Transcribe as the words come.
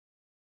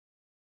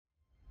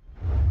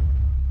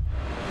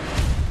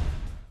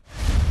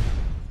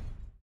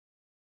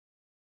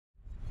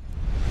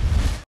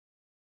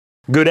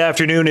Good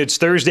afternoon. It's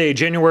Thursday,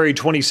 January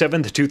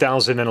 27th,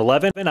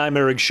 2011. I'm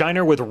Eric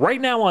Shiner with Right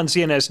Now on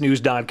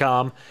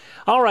CNSnews.com.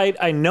 All right,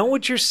 I know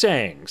what you're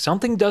saying.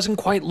 Something doesn't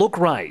quite look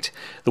right.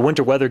 The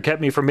winter weather kept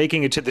me from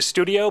making it to the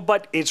studio,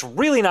 but it's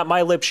really not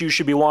my lips you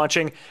should be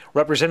watching.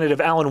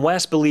 Representative Allen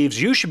West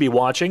believes you should be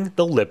watching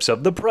the lips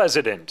of the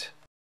president.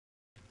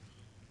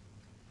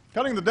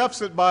 Cutting the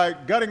deficit by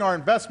gutting our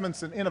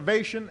investments in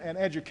innovation and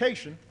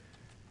education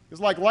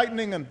is like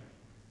lightening an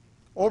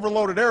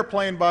overloaded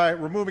airplane by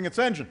removing its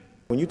engine.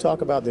 When you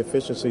talk about the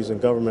efficiencies in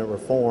government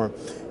reform,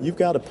 you've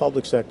got a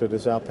public sector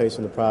that's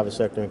outpacing the private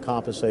sector in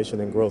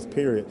compensation and growth,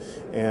 period.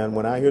 And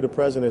when I hear the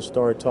president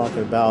start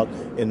talking about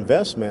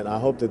investment, I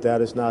hope that that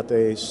is not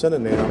a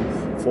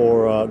synonym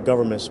for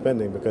government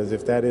spending, because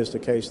if that is the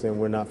case, then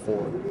we're not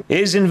for it.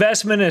 Is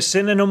investment a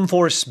synonym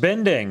for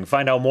spending?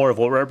 Find out more of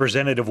what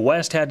Representative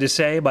West had to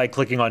say by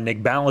clicking on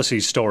Nick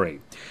Ballasie's story.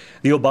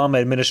 The Obama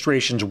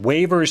administration's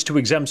waivers to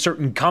exempt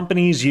certain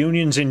companies,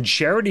 unions, and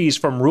charities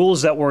from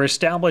rules that were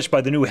established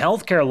by the new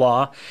health care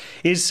law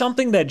is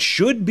something that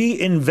should be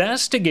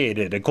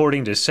investigated,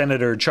 according to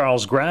Senator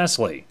Charles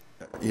Grassley.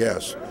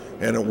 Yes,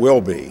 and it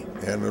will be,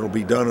 and it'll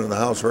be done in the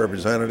House of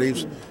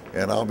Representatives,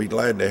 and I'll be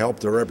glad to help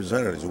the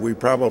representatives. We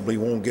probably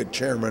won't get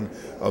chairman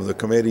of the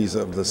committees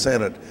of the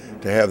Senate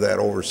to have that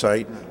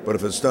oversight, but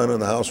if it's done in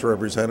the House of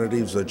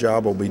Representatives, the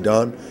job will be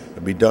done.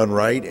 It'll be done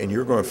right, and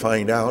you're going to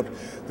find out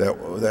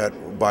that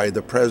by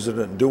the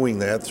president doing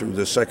that through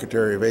the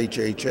Secretary of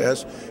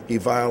HHS, he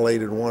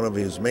violated one of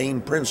his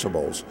main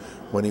principles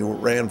when he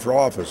ran for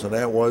office, and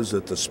that was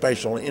that the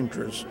special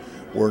interests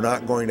were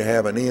not going to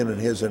have an in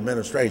his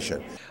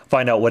administration.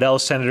 Find out what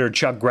else Senator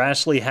Chuck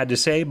Grassley had to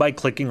say by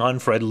clicking on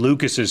Fred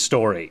Lucas's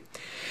story.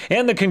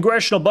 And the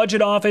Congressional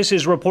Budget Office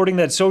is reporting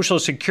that Social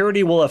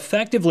Security will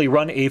effectively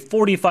run a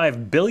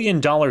 $45 billion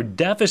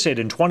deficit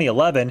in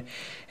 2011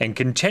 and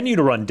continue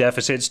to run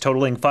deficits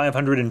totaling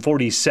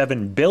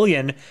 $547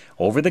 billion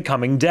over the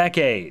coming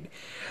decade.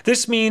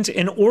 This means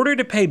in order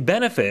to pay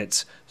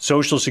benefits,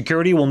 Social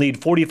Security will need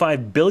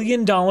 $45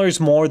 billion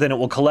more than it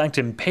will collect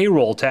in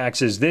payroll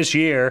taxes this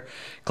year.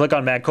 Click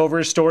on Matt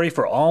Cover's story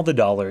for all the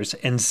dollars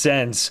and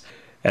cents.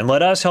 And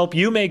let us help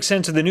you make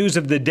sense of the news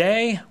of the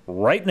day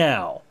right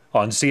now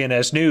on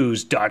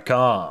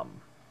CNSnews.com.